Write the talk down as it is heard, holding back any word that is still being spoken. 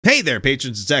Hey there,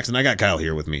 patrons. It's X, and I got Kyle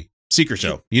here with me. Secret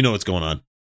show. You know what's going on.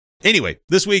 Anyway,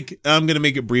 this week, I'm going to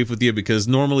make it brief with you because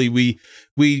normally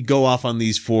we go off on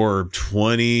these for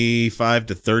 25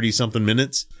 to 30-something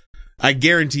minutes. I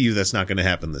guarantee you that's not going to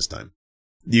happen this time.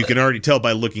 You can already tell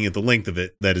by looking at the length of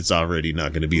it that it's already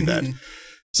not going to be that.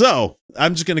 So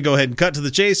I'm just going to go ahead and cut to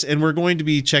the chase, and we're going to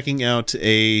be checking out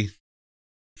the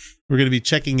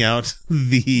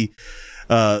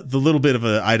little bit of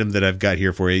an item that I've got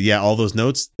here for you. Yeah, all those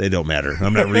notes, they don't matter.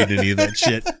 I'm not reading any of that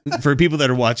shit. For people that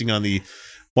are watching, I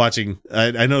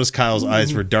noticed Kyle's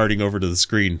eyes were darting over to the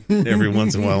screen every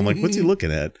once in a while. I'm like, what's he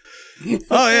looking at?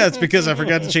 Oh, yeah, it's because I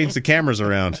forgot to change the cameras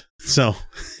around. So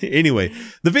anyway,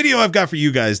 the video I've got for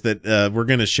you guys that we're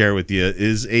going to share with you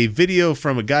is a video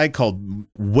from a guy called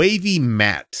Wavy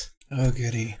Matt. Oh,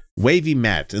 goody. Wavy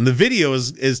Matt. And the video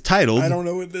is titled... I don't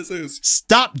know what this is.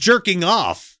 Stop Jerking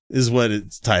Off is what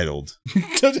it's titled.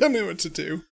 Don't tell me what to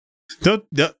do. Don't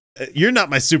you're not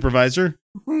my supervisor.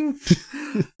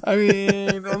 I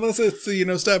mean, unless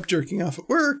it's, stop jerking off at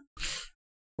work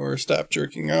or stop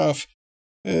jerking off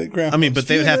at Grandpa's I mean, but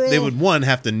funeral. they would one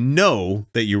have to know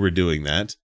that you were doing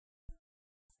that,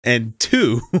 and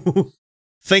two,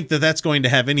 think that that's going to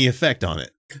have any effect on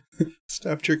it.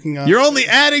 Stop jerking off. You're only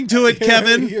adding to it,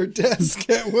 Kevin. Your desk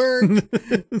at work.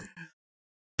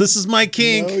 This is my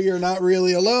kink. No, you're not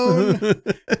really alone.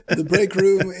 The break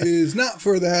room is not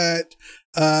for that.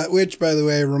 Which, by the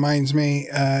way, reminds me,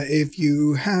 if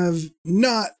you have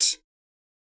not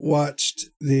watched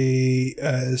the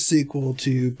sequel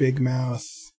to Big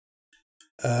Mouth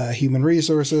Human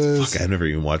Resources... Fuck, I never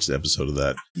even watched the episode of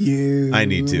that. I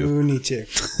need to.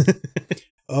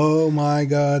 Oh my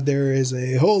god, there is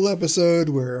a whole episode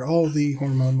where all the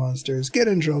hormone monsters get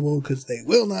in trouble because they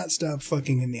will not stop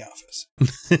fucking in the office.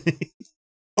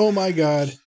 Oh my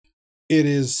god, it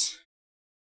is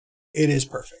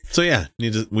perfect. So yeah,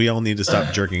 we all need to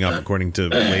stop jerking off, according to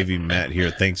Wavy Matt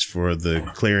here. Thanks for the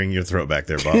clearing your throat back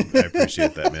there, Bob. I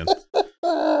appreciate that, man.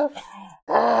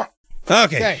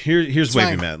 Okay, here's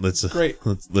Wavy Matt. Let's go.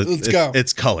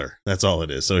 It's color. That's all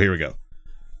it is. So here we go.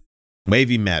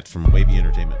 Wavy Matt from Wavy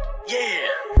Entertainment. Yeah.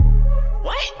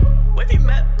 What? Wavy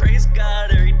Matt praise God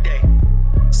every day.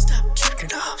 Stop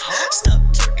jerking off. Stop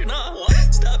jerking off.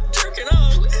 What? Stop jerking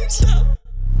off. Stop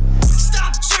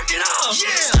jerking off. Yeah.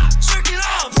 Stop jerking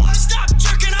off. What? Stop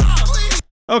jerking off. Please.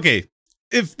 Okay,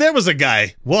 if there was a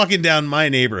guy walking down my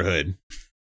neighborhood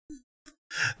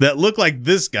that looked like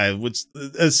this guy, which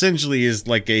essentially is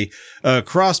like a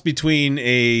cross between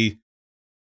a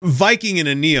Viking and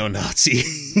a neo-Nazi.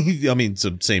 I mean, it's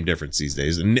the same difference these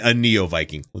days. A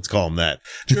neo-Viking. Let's call him that.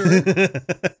 Sure.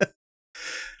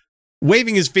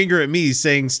 Waving his finger at me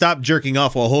saying, stop jerking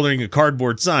off while holding a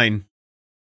cardboard sign.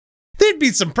 There'd be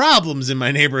some problems in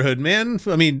my neighborhood, man.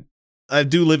 I mean, I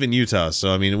do live in Utah,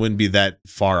 so I mean, it wouldn't be that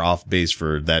far off base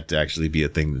for that to actually be a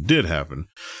thing that did happen.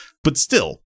 But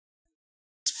still,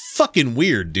 it's fucking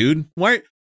weird, dude. Why?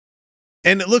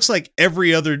 And it looks like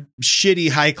every other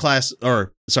shitty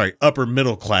upper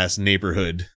middle class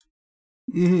neighborhood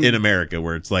in America,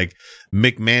 where it's like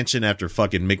McMansion after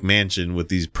fucking McMansion with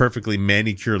these perfectly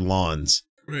manicured lawns.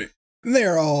 Right.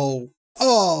 They're all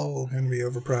going to be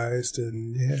overpriced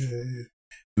and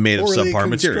made of subpar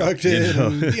material.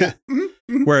 And, yeah.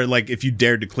 Where like if you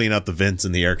dared to clean out the vents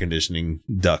and the air conditioning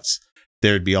ducts,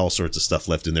 there'd be all sorts of stuff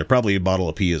left in there. Probably a bottle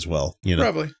of pee as well.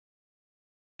 Probably.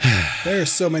 There are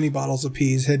so many bottles of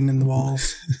peas hidden in the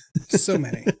walls. So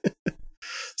many.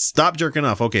 Stop jerking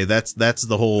off. Okay, that's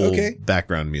the whole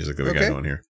background music that we got going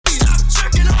here. Stop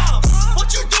jerking off.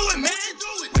 What you doing, man?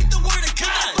 Read the word of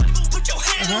God. Put your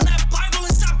hand on that Bible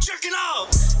and stop jerking off.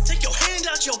 Take your hand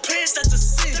out your pants. That's a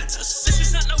sin. This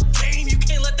is not no game. You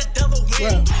can't let the devil win.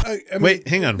 Well, I mean, wait,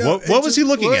 hang on. No, what was he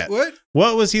looking at?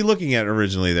 What was he looking at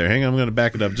originally there? Hang on, I'm going to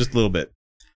back it up just a little bit.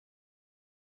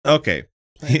 Okay.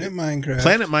 Planet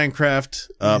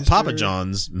Minecraft. Papa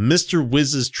John's, Mr.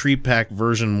 Wiz's Tree Pack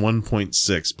version 1.6,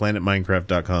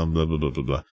 planetminecraft.com, blah, blah, blah, blah,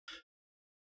 blah.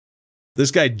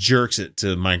 This guy jerks it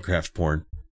to Minecraft porn,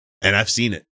 and I've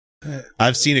seen it.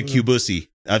 I've seen a Cubussy.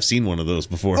 I've seen one of those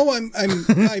before. Oh, I'm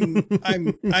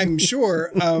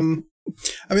sure. I mean,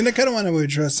 I kind of want to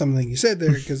address something you said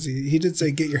there, because he did say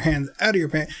get your hands out of your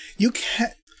pants.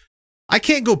 I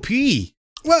can't go pee.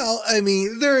 Well, I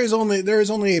mean, there is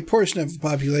only a portion of the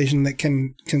population that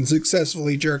can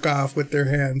successfully jerk off with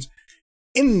their hands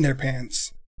in their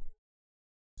pants.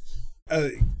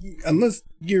 Unless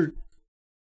you're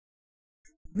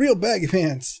real baggy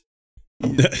pants.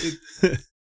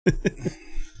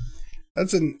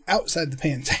 That's an outside the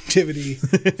pants activity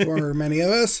for many of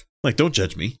us. Like, don't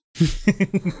judge me.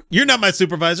 You're not my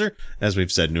supervisor, as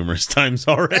we've said numerous times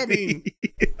already. I mean,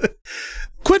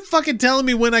 quit fucking telling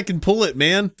me when I can pull it,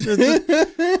 man.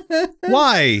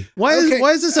 Why? Why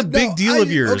is this a big deal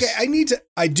of yours? Okay,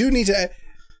 I do need to.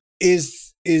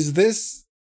 Is this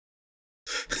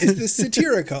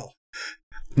satirical?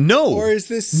 No. Or is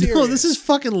this serious? No, this is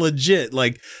fucking legit.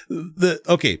 Like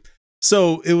okay.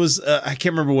 So it was, I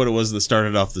can't remember what it was that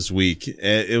started off this week.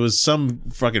 It was some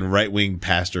fucking right-wing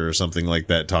pastor or something like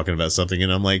that talking about something.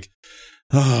 And I'm like,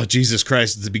 oh, Jesus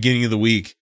Christ, it's the beginning of the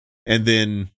week. And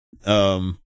then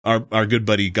our good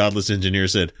buddy, Godless Engineer,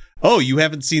 said, oh, you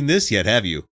haven't seen this yet, have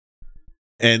you?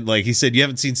 And like he said, you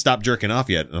haven't seen Stop Jerking Off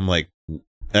yet. And I'm like,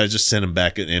 I just sent him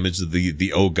back an image of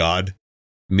the oh God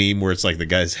meme where it's like the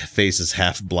guy's face is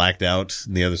half blacked out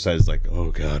and the other side is like,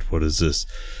 oh God, what is this?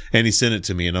 And he sent it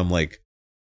to me and I'm like,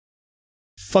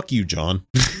 fuck you, John.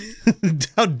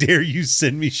 How dare you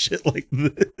send me shit like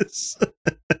this?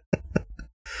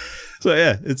 So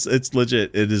yeah, it's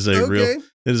legit. It is a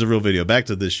real video. Back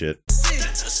to this shit.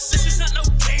 This is not no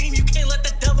game. You can't let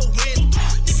the devil win.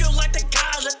 If you like the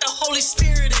God, let the Holy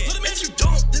Spirit in. If you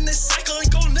don't, then this cycle ain't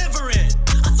gonna never end.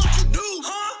 I thought you knew,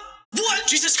 huh? What?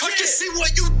 Jesus Christ, can see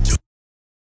what you do.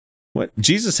 What?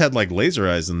 Jesus had like laser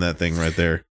eyes in that thing right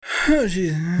there. Oh,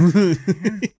 Jesus.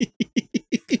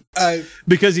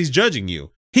 Because he's judging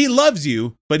you. He loves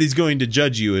you, but he's going to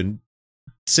judge you and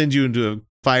send you into a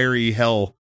fiery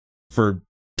hell for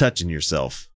touching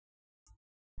yourself.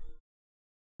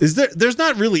 There's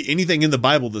not really anything in the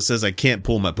Bible that says I can't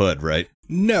pull my pud, right?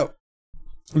 No.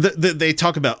 They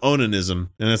talk about onanism,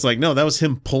 and it's like, no, that was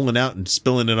him pulling out and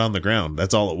spilling it on the ground.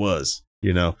 That's all it was,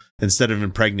 instead of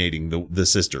impregnating the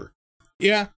sister.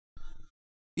 Yeah.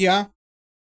 Yeah.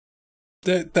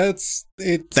 That's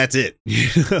it. That's it.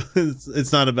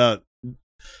 It's not about.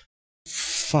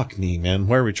 Fuck me, man.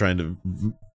 Why are we trying to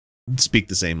speak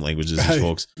the same languages as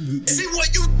folks? See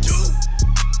what you do.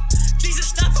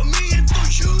 Jesus died for me and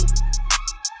for you.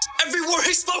 Every word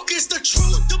he spoke is the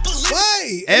truth.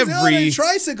 Why? Is he on a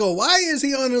tricycle? Why is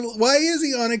he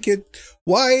on a kid?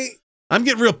 Why? I'm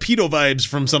getting real pedo vibes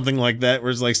from something like that,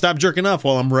 where it's like, stop jerking off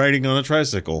while I'm riding on a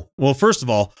tricycle. Well, first of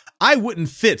all, I wouldn't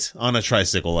fit on a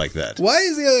tricycle like that. Why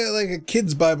is he like a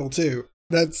kid's Bible too?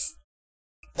 That's.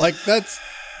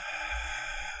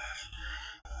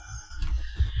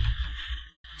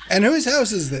 And whose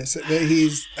house is this that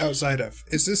he's outside of?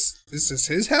 Is this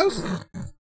his house?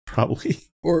 Probably.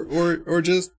 Or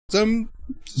just some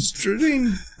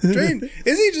strange.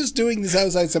 Is he just doing this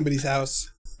outside somebody's house?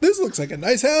 This looks like a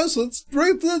nice house. Let's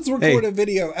record a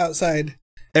video outside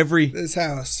this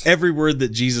house. Every word that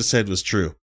Jesus said was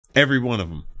true. Every one of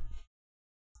them.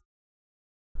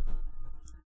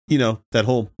 That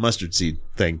whole mustard seed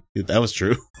thing. That was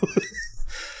true.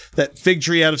 That fig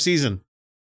tree out of season.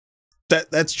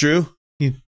 That's true.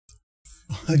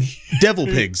 Devil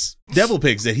pigs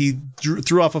that he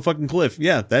threw off a fucking cliff.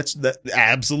 Yeah, that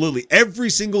absolutely. Every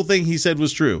single thing he said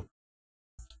was true.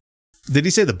 Did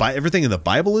he say everything in the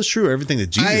Bible is true, or everything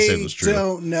that Jesus said was true? I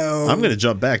don't know. I'm going to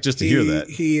jump back just to hear that.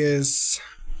 He is.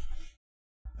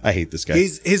 I hate this guy.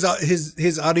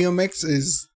 His audio mix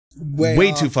is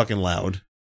way too fucking loud.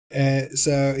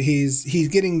 So he's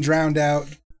getting drowned out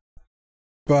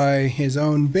by his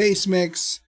own bass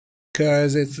mix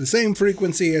because it's the same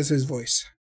frequency as his voice.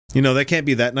 That can't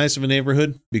be that nice of a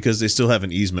neighborhood because they still have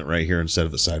an easement right here instead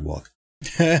of a sidewalk.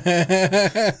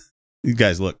 You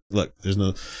guys, look. There's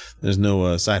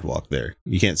no sidewalk there.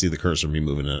 You can't see the cursor me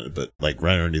moving in it, but like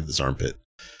right underneath this armpit.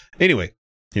 Anyway,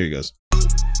 here he goes.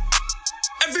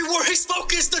 Every word he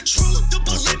spoke is the truth. Don't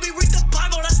believe me, read the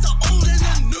Bible. That's the old and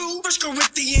the new. 1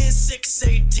 Corinthians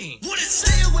 6:18. What is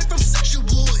stay away from sexual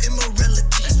immorality?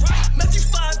 That's right. Matthew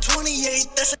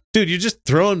 5:28. That's dude, you're just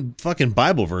throwing fucking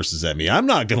Bible verses at me. I'm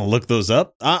not gonna look those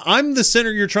up. I'm the sinner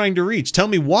you're trying to reach. Tell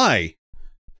me why.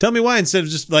 Tell me why instead of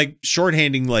just like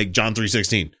shorthanding like John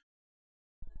 3:16.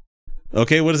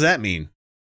 Okay, what does that mean?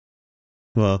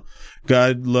 Well,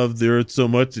 God loved the earth so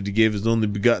much that he gave his only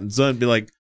begotten son. Be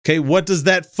like, okay, what does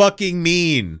that fucking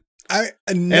mean?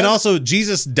 And also,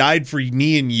 Jesus died for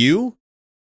me and you.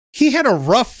 He had a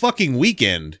rough fucking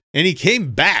weekend and he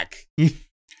came back.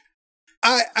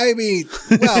 I mean,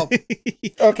 well,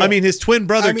 okay. I mean, his twin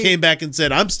brother came back and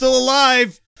said, I'm still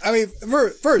alive. I mean,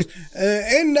 first,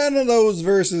 and none of those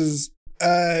verses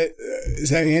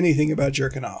saying anything about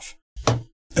jerking off.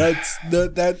 That's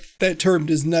that term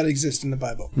does not exist in the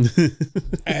Bible.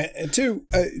 And two,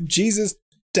 Jesus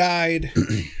died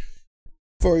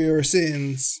for your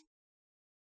sins.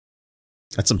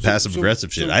 That's some passive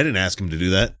aggressive shit. I didn't ask him to do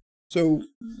that. So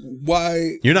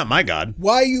why? You're not my God.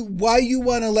 Why you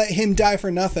want to let him die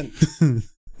for nothing?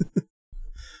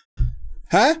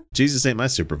 Huh? Jesus ain't my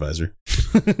supervisor.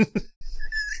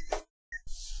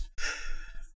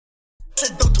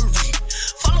 Adultery.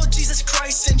 Follow Jesus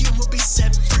Christ and you will be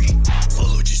set free.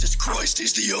 Follow Jesus Christ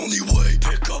is the only way.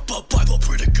 Pick up a Bible,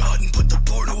 pray to God, and put the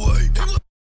porn away.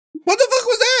 What the fuck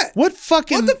was that? What the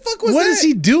fuck was that? What is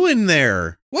he doing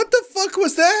there? What the fuck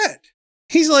was that?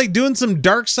 He's like doing some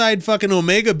dark side fucking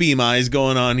Omega beam eyes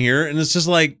going on here, and it's just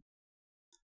like,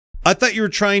 I thought you were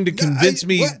trying to convince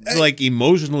me like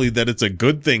emotionally that it's a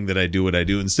good thing that I do what I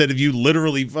do, instead of you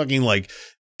literally fucking like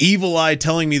evil eye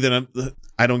telling me that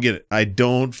I don't get it. I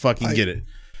don't fucking get it.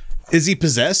 Is he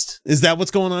possessed? Is that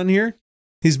what's going on here?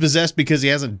 He's possessed because he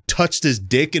hasn't touched his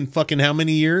dick in fucking how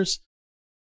many years?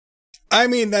 I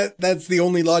mean, that's the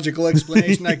only logical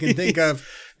explanation I can think of.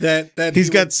 That he's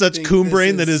got such coon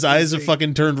brain that his eyes have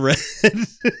fucking turned red.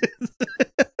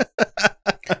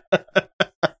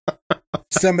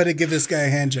 Somebody give this guy a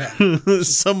hand job.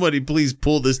 Somebody please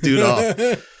pull this dude off.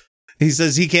 He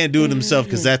says he can't do it himself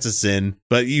because that's a sin.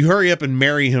 But you hurry up and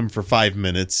marry him for 5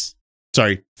 minutes.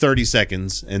 Sorry, 30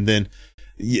 seconds. And then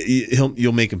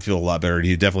you'll make him feel a lot better.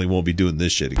 He definitely won't be doing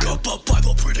this shit again.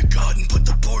 Bible, pray to God, and put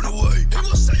the porn away. It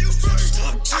will set you free.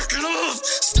 Stop jerking off.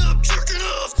 Stop jerking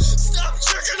off. Stop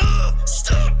jerking off.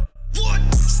 Stop.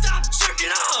 What? Stop jerking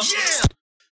off. Yeah.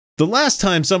 The last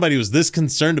time somebody was this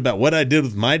concerned about what I did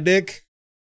with my dick,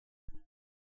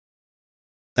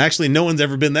 actually, no one's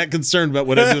ever been that concerned about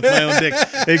what I do with my own dick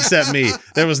except me.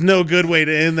 There was no good way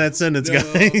to end that sentence,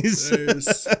 guys.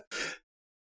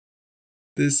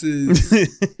 This is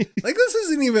like, this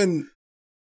isn't even.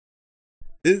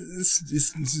 This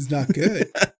is not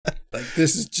good. Like,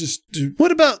 this is just.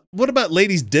 What about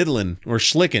ladies diddling or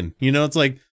schlicking? You know, it's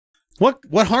like,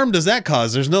 what harm does that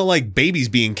cause? There's no like babies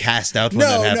being cast out when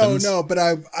that happens. No. But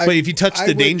but if you touch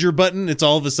the danger button, it's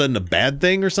all of a sudden a bad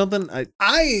thing or something.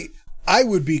 I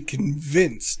would be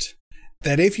convinced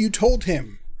that if you told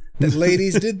him that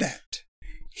ladies did that,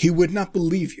 he would not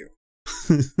believe you.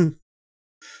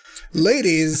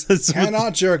 Ladies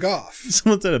cannot jerk off.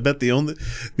 Someone said, I bet the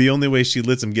only way she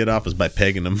lets him get off is by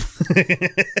pegging him.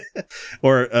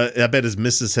 Or I bet his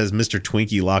missus has Mr.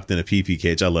 Twinkie locked in a pee-pee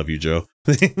cage. I love you, Joe.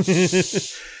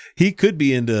 He could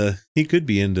be into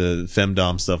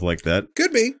femdom stuff like that.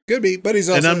 Could be, but he's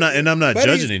also and I'm not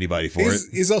judging anybody for it.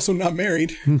 He's also not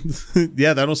married.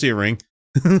 Yeah, I don't see a ring.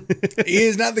 He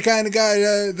is not the kind of guy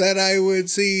that I would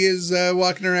see is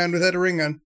walking around without a ring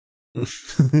on.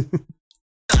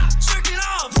 Stop jerking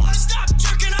off. Stop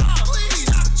jerking off. Please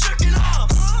stop jerking off.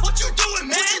 What you doing,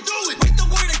 man? What you doing? Read the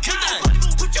word of God.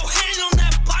 Put your hand on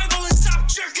that Bible and stop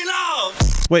jerking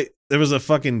off. Wait, there was a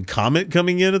fucking comment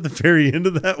coming in at the very end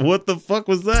of that? What the fuck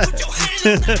was that?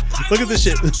 Look at this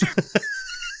shit.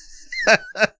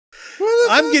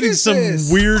 I'm getting some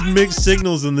weird mixed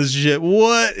signals in this shit.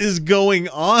 What is going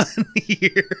on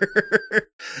here?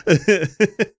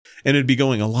 And it'd be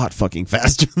going a lot fucking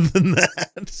faster than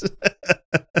that.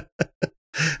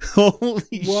 Holy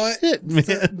shit,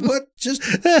 man. What? Just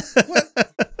what?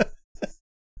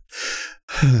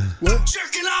 What?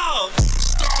 Jerking off.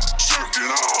 Stop jerking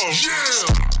off. Yeah.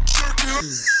 Jerking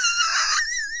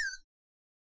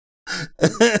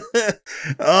off.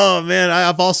 Oh man,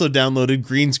 I've also downloaded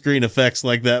green screen effects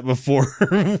like that before.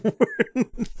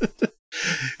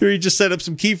 Where you just set up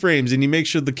some keyframes and you make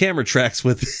sure the camera tracks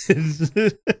with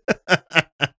it.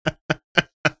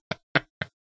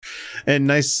 And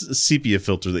nice sepia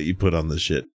filter that you put on the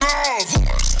shit.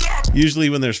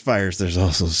 Usually when there's fires, there's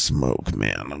also smoke,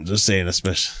 man. I'm just saying,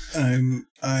 especially.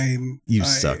 You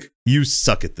suck. You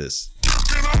suck at this.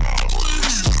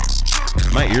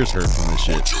 My ears hurt from this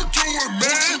shit. What you doing, man?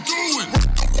 What you doing?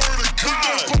 With the word of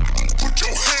God. Put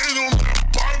your hand on that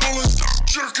Bible and stop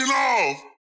jerking off.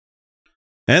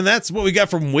 And that's what we got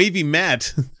from Wavy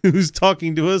Matt, who's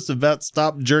talking to us about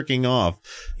stop jerking off.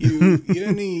 You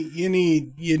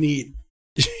need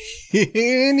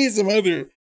some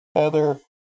other.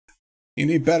 You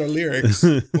need better lyrics.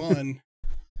 One.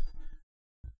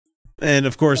 And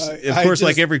of course,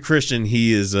 like every Christian,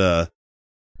 he is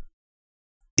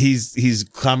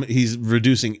he's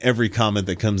reducing every comment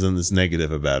that comes in that's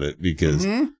negative about it because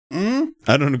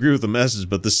I don't agree with the message,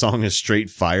 but this song is straight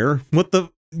fire. What the?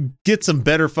 Get some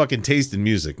better fucking taste in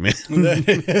music, man.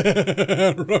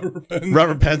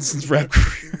 Robert Pattinson's rap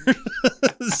career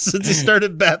since he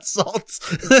started Bath Salts.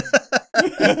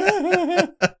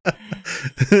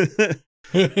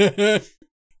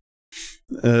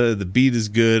 The beat is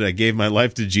good. I gave my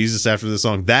life to Jesus after the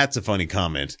song. That's a funny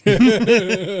comment.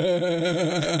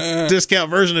 Discount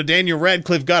version of Daniel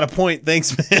Radcliffe got a point.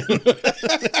 Thanks, man.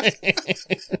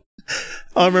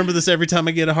 I'll remember this every time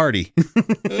I get a Hardy.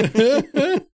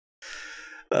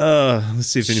 Let's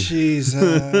see if any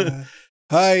Jeez.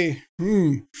 Hi.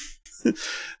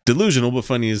 delusional but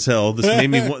funny as hell.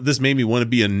 This made me want to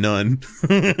be a nun.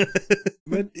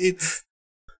 But it's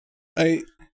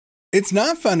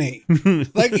not funny.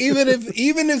 Like even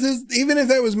if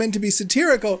that was meant to be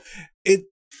satirical,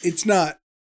 it's not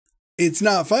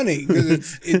funny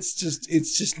because it's just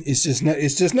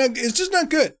not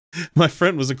good. My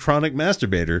friend was a chronic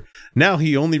masturbator. Now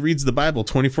he only reads the Bible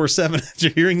 24/7 after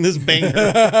hearing this banger.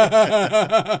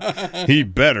 He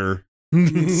better.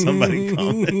 Somebody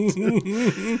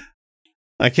comment.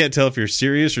 I can't tell if you're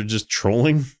serious or just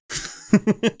trolling.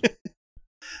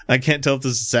 I can't tell if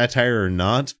this is satire or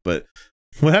not, but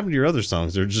what happened to your other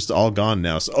songs? They're just all gone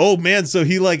now. So, oh man, so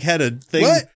he like had a thing.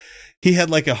 What? He had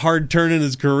like a hard turn in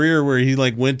his career where he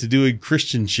like went to doing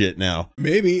Christian shit now.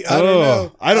 Maybe. I don't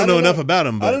know. I don't know enough about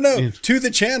him, but I don't know. To the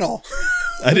channel.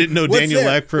 I didn't know Daniel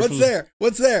Radcliffe.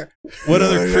 What's there? What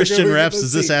other Christian raps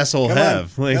does this asshole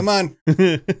have? Come on.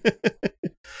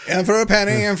 And for a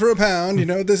penny and for a pound, you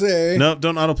know what they say. No,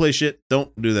 don't autoplay shit.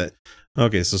 Don't do that.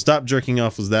 Okay, so Stop Jerking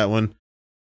Off was that one.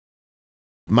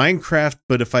 Minecraft,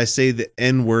 but if I say the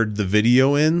N-word, the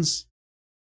video ends.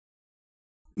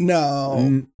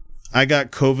 No. I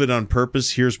got COVID on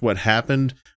purpose. Here's what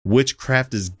happened.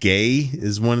 Witchcraft is gay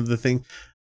is one of the things.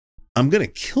 I'm going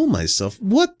to kill myself.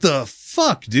 What the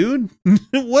fuck, dude?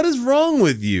 What is wrong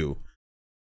with you?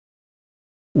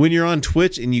 When you're on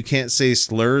Twitch and you can't say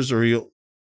slurs or you'll...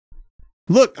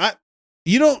 Look,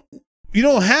 you don't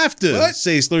have to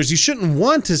say slurs. You shouldn't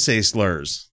want to say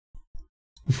slurs.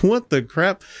 What the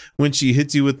crap? When she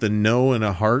hits you with the no and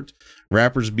a heart,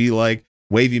 rappers be like,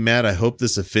 Wavy Matt, I hope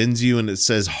this offends you, and it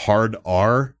says hard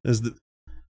R as the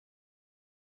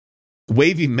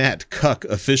Wavy Matt Cuck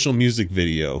official music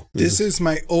video. This is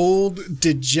my old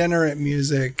degenerate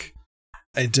music.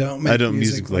 I don't make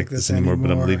music like this anymore,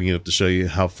 but I'm leaving it up to show you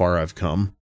how far I've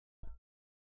come.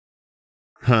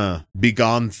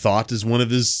 Begone Thought is one of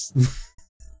his.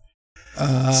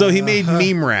 So he made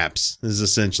meme raps is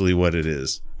essentially what it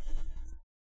is.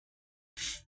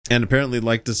 And apparently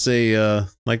like to say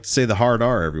the hard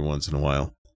R every once in a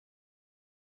while.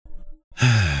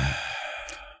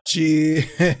 Gee.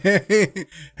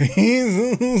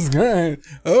 Jesus Christ.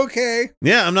 Okay.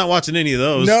 Yeah, I'm not watching any of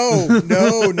those. No.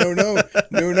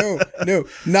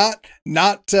 Not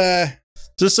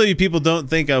just so you people don't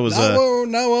think I was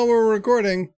not while we're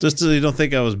recording. Just so you don't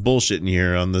think I was bullshitting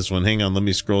here on this one. Hang on, let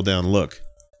me scroll down. Look.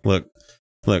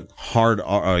 Hard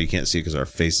R. Oh, you can't see it because our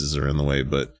faces are in the way,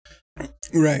 but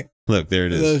right. Look, there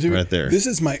it is, right there. This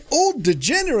is my old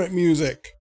degenerate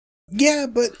music. Yeah,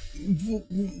 but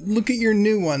look at your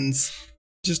new ones.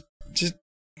 Just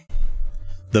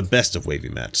the best of Wavy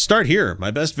Matt. Start here.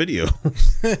 My best video.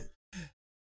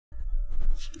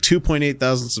 2.8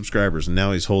 thousand subscribers, and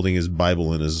now he's holding his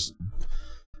Bible in his.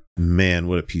 Man,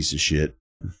 what a piece of shit.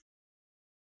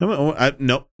 Nope,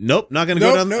 not gonna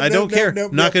go down. I don't care.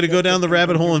 Not gonna go down the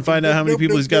rabbit hole and find out how many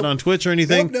people he's got on Twitch or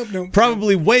anything.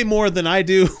 Probably way more than I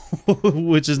do,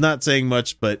 which is not saying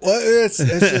much. But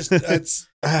it's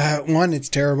one, it's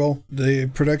terrible. The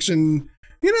production,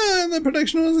 the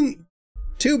production wasn't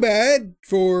too bad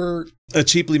for a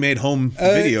cheaply made home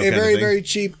video. Very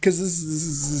cheap, because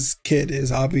this kid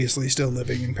is obviously still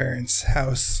living in parents'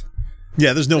 house.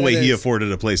 Yeah, there's no way he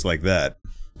afforded a place like that.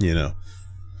 No.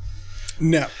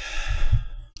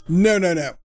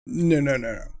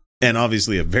 And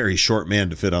obviously a very short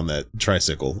man to fit on that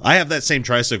tricycle. I have that same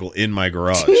tricycle in my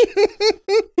garage.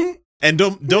 And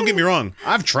don't get me wrong,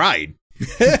 I've tried.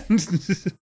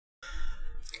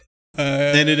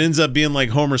 And it ends up being like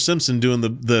Homer Simpson doing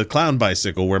the clown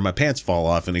bicycle where my pants fall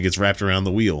off and it gets wrapped around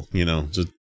the wheel. Just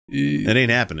it ain't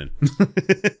happening.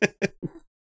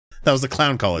 That was the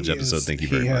Clown College episode. Thank you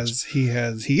very much. He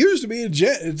used to be a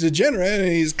degenerate,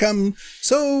 and he's come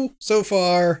so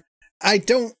far. I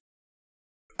doubt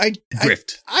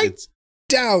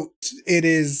it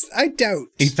is. I doubt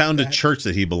he found a church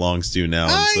that he belongs to now.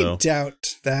 I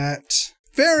doubt that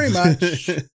very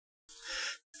much.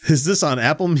 Is this on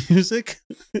Apple Music?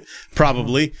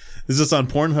 Probably. Is this on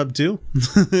Pornhub too?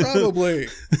 Probably.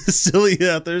 Silly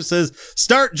out there says,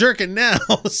 start jerking now.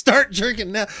 Start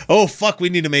jerking now. Oh, fuck, we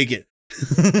need to make it.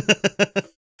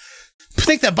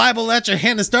 Take that Bible out your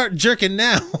hand and start jerking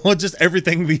now. Just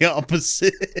everything the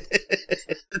opposite.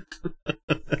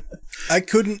 I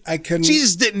couldn't.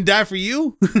 Jesus didn't die for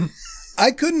you. I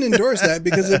couldn't endorse that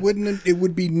because it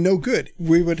would be no good.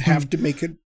 We would have to make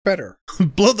it better.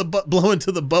 Blow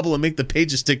into the bubble and make the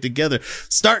pages stick together.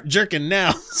 Start jerking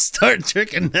now. Start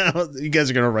jerking now. You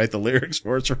guys are gonna write the lyrics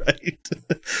for us, right?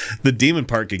 The demon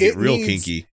part could get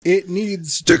kinky. It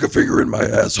needs Stick a finger in my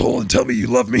asshole and tell me you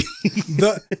love me.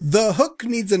 the hook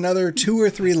needs another 2 or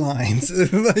 3 lines.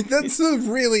 Like that's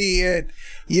really it.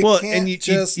 You can't and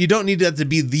you don't need that to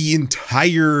be the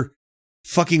entire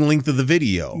fucking length of the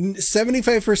video.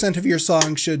 75% of your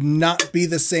song should not be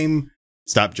the same.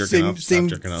 Stop jerking off. Stop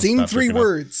jerking off. Same Stop 3 jerking off.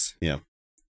 words. Yeah.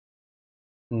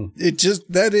 It just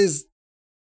that's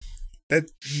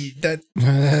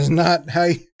not how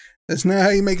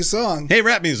you make a song. Hey,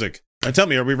 rap music. Now tell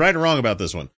me, are we right or wrong about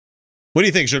this one? What do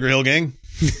you think, Sugar Hill Gang?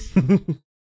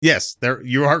 Yes,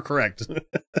 you are correct.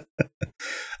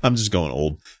 I'm just going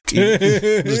old. I'm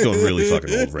just going really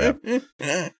fucking old rap.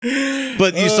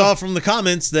 But you saw from the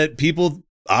comments that people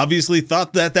obviously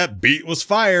thought that beat was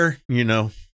fire, you know.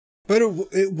 But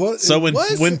it was. So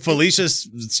when Felicia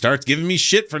starts giving me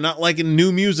shit for not liking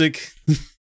new music,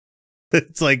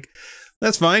 it's like,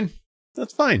 that's fine.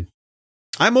 That's fine.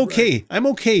 I'm okay. Right. I'm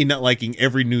okay not liking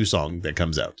every new song that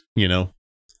comes out, you know?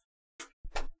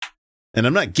 And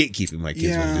I'm not gatekeeping my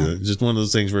kids when I do it. It's just one of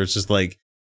those things where it's just like,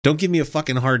 don't give me a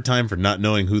fucking hard time for not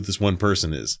knowing who this one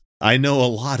person is. I know a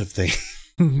lot of things.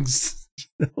 You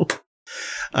know?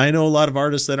 I know a lot of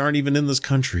artists that aren't even in this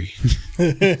country.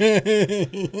 They're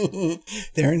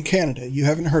in Canada. You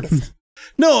haven't heard of them.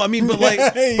 No, I mean, but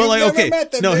okay.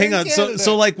 No, hang on.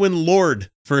 So like when Lorde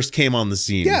first came on the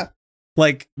scene. Yeah.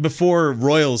 Like before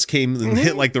Royals came and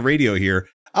hit like the radio here,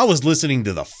 I was listening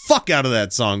to the fuck out of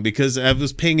that song because I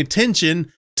was paying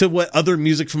attention to what other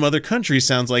music from other countries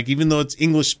sounds like, even though it's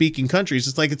English speaking countries.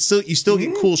 It's like, you still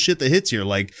get cool shit that hits here.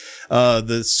 Like,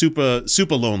 the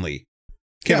Super Lonely.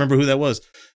 Can't remember who that was,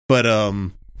 but,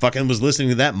 fucking was listening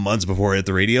to that months before I hit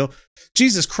the radio.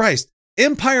 Jesus Christ.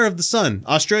 Empire of the Sun,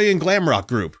 Australian glam rock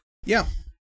group. Yeah.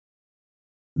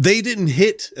 They didn't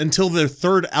hit until their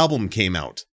 3rd album came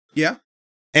out. Yeah.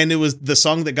 And it was the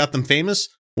song that got them famous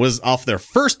was off their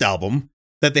 1st album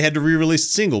that they had to re-release a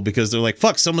single because they're like,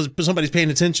 fuck, somebody's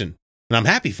paying attention. And I'm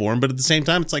happy for them, but at the same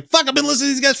time, it's like, fuck, I've been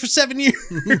listening to these guys for 7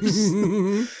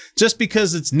 years. Just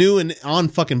because it's new and on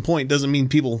fucking point doesn't mean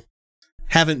people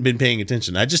haven't been paying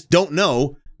attention. I just don't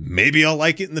know. Maybe I'll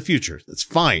like it in the future. That's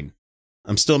fine.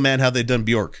 I'm still mad how they done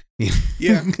Bjork.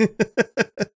 Yeah.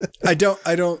 I don't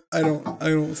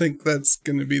think that's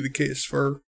going to be the case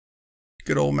for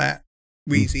good old Matt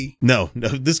Weezy. No,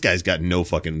 this guy's got no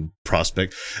fucking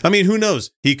prospect. I mean, who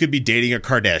knows? He could be dating a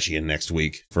Kardashian next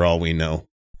week, for all we know.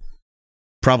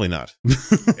 Probably not.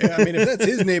 Yeah, I mean, if that's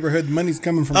his neighborhood, money's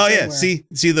coming from somewhere. Yeah, see,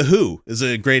 The Who is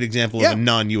a great example of a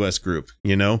non-US group,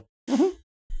 you know? Mm-hmm.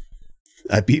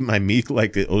 I beat my meat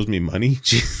like it owes me money.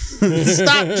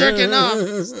 Stop jerking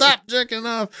off. Stop jerking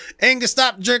off. Angus,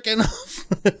 stop jerking off.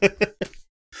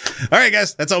 All right,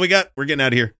 guys, that's all we got. We're getting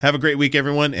out of here. Have a great week,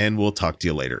 everyone, and we'll talk to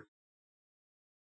you later.